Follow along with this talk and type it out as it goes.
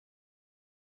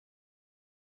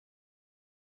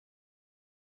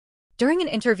During an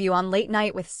interview on Late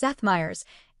Night with Seth Meyers,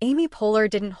 Amy Poehler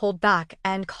didn't hold back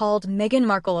and called Meghan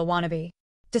Markle a wannabe.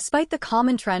 Despite the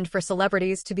common trend for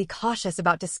celebrities to be cautious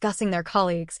about discussing their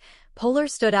colleagues, Poehler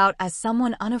stood out as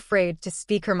someone unafraid to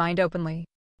speak her mind openly.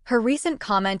 Her recent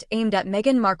comment aimed at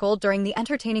Meghan Markle during the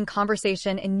entertaining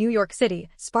conversation in New York City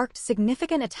sparked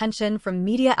significant attention from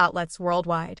media outlets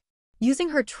worldwide. Using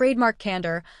her trademark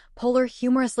candor, Poehler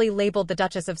humorously labeled the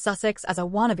Duchess of Sussex as a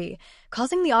wannabe,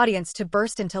 causing the audience to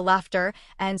burst into laughter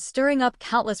and stirring up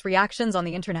countless reactions on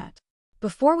the internet.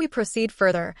 Before we proceed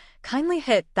further, kindly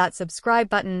hit that subscribe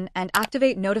button and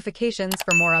activate notifications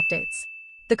for more updates.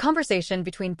 The conversation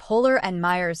between Poehler and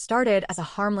Meyers started as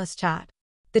a harmless chat.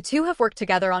 The two have worked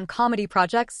together on comedy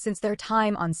projects since their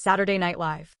time on Saturday Night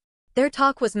Live. Their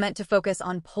talk was meant to focus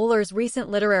on Poehler's recent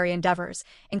literary endeavors,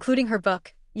 including her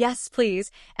book, Yes,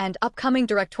 Please, and upcoming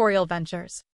directorial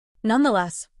ventures.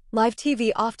 Nonetheless, live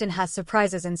TV often has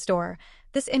surprises in store.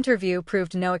 This interview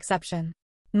proved no exception.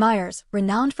 Meyers,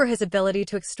 renowned for his ability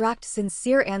to extract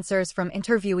sincere answers from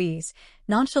interviewees,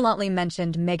 nonchalantly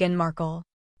mentioned Meghan Markle.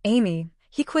 "Amy,"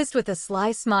 he quizzed with a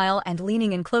sly smile and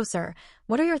leaning in closer,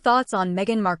 "what are your thoughts on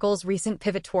Meghan Markle's recent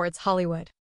pivot towards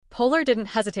Hollywood?" Poehler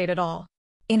didn't hesitate at all.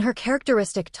 In her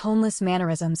characteristic toneless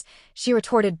mannerisms, she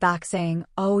retorted back saying,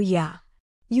 "Oh yeah.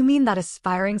 You mean that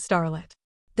aspiring starlet?"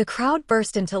 The crowd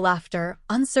burst into laughter,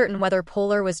 uncertain whether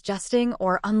Poehler was jesting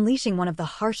or unleashing one of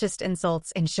the harshest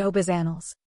insults in showbiz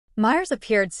annals. Meyers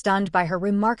appeared stunned by her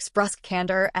remarks' brusque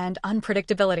candor and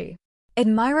unpredictability.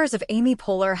 Admirers of Amy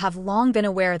Poehler have long been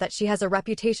aware that she has a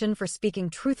reputation for speaking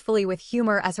truthfully with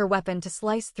humor as her weapon to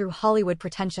slice through Hollywood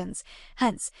pretensions.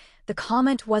 Hence, the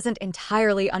comment wasn't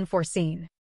entirely unforeseen.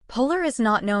 Poehler is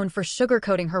not known for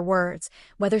sugarcoating her words,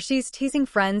 whether she's teasing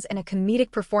friends in a comedic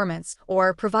performance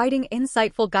or providing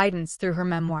insightful guidance through her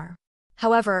memoir.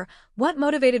 However, what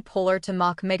motivated Poehler to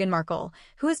mock Meghan Markle,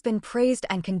 who has been praised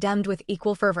and condemned with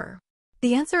equal fervor?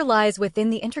 The answer lies within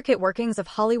the intricate workings of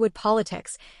Hollywood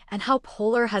politics and how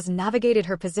Poehler has navigated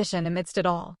her position amidst it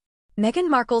all. Meghan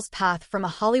Markle's path from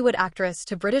a Hollywood actress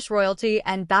to British royalty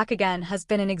and back again has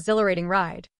been an exhilarating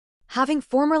ride. Having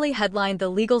formerly headlined the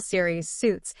legal series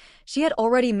Suits, she had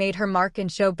already made her mark in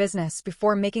show business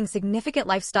before making significant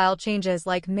lifestyle changes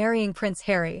like marrying Prince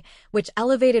Harry, which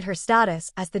elevated her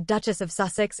status as the Duchess of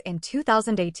Sussex in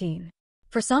 2018.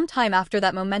 For some time after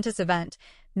that momentous event,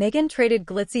 Meghan traded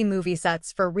glitzy movie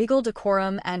sets for regal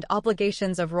decorum and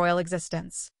obligations of royal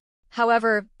existence.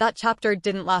 However, that chapter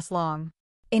didn't last long.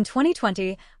 In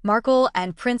 2020, Markle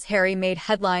and Prince Harry made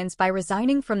headlines by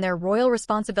resigning from their royal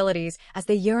responsibilities as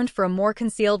they yearned for a more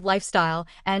concealed lifestyle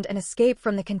and an escape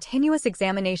from the continuous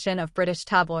examination of British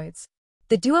tabloids.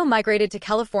 The duo migrated to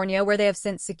California, where they have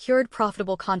since secured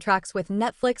profitable contracts with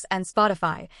Netflix and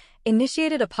Spotify,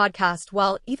 initiated a podcast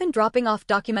while even dropping off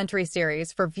documentary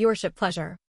series for viewership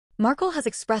pleasure. Markle has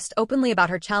expressed openly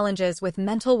about her challenges with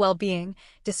mental well-being,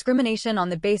 discrimination on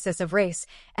the basis of race,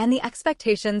 and the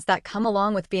expectations that come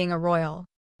along with being a royal.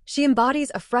 She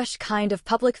embodies a fresh kind of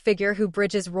public figure who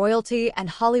bridges royalty and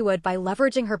Hollywood by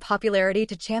leveraging her popularity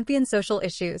to champion social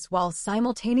issues while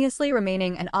simultaneously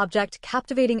remaining an object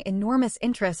captivating enormous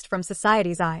interest from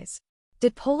society's eyes.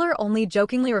 Did Poehler only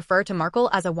jokingly refer to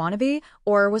Markle as a wannabe,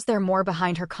 or was there more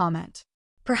behind her comment?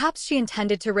 Perhaps she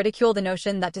intended to ridicule the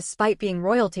notion that despite being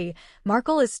royalty,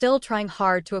 Markle is still trying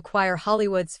hard to acquire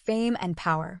Hollywood's fame and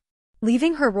power.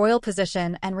 Leaving her royal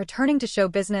position and returning to show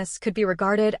business could be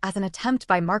regarded as an attempt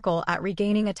by Markle at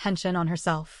regaining attention on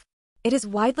herself. It is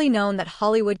widely known that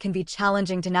Hollywood can be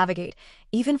challenging to navigate,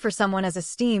 even for someone as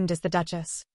esteemed as the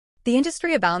Duchess. The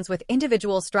industry abounds with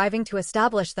individuals striving to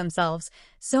establish themselves,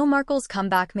 so Markle's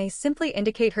comeback may simply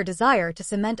indicate her desire to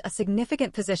cement a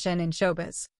significant position in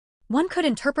showbiz. One could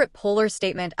interpret Poehler's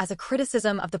statement as a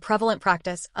criticism of the prevalent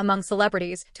practice among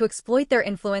celebrities to exploit their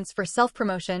influence for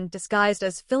self-promotion disguised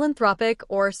as philanthropic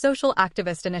or social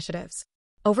activist initiatives.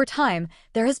 Over time,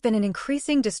 there has been an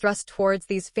increasing distrust towards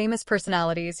these famous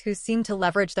personalities who seem to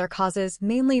leverage their causes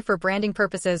mainly for branding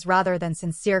purposes rather than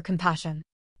sincere compassion.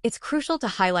 It's crucial to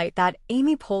highlight that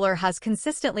Amy Poehler has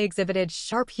consistently exhibited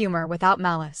sharp humor without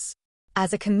malice.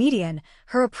 As a comedian,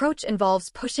 her approach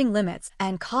involves pushing limits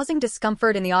and causing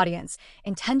discomfort in the audience,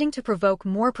 intending to provoke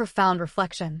more profound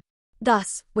reflection.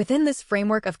 Thus, within this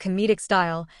framework of comedic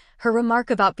style, her remark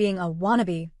about being a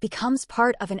wannabe becomes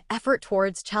part of an effort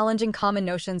towards challenging common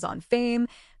notions on fame,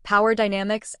 power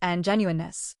dynamics, and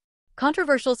genuineness.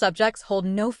 Controversial subjects hold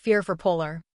no fear for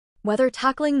Poehler. Whether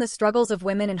tackling the struggles of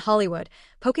women in Hollywood,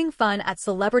 poking fun at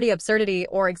celebrity absurdity,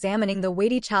 or examining the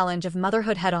weighty challenge of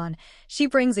motherhood head-on, she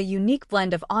brings a unique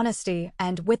blend of honesty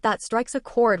and wit that strikes a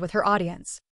chord with her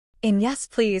audience. In Yes,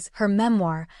 Please, her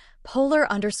memoir, Poehler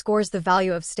underscores the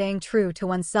value of staying true to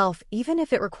oneself even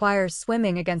if it requires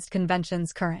swimming against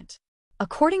convention's current.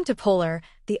 According to Poehler,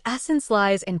 the essence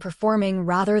lies in performing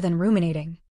rather than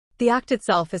ruminating. The act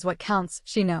itself is what counts,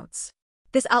 she notes.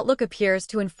 This outlook appears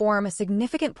to inform a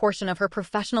significant portion of her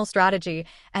professional strategy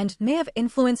and may have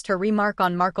influenced her remark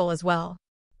on Markle as well.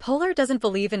 Poehler doesn't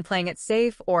believe in playing it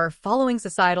safe or following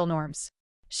societal norms.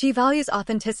 She values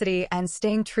authenticity and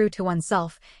staying true to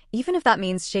oneself, even if that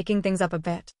means shaking things up a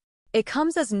bit. It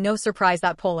comes as no surprise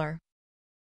that Poehler,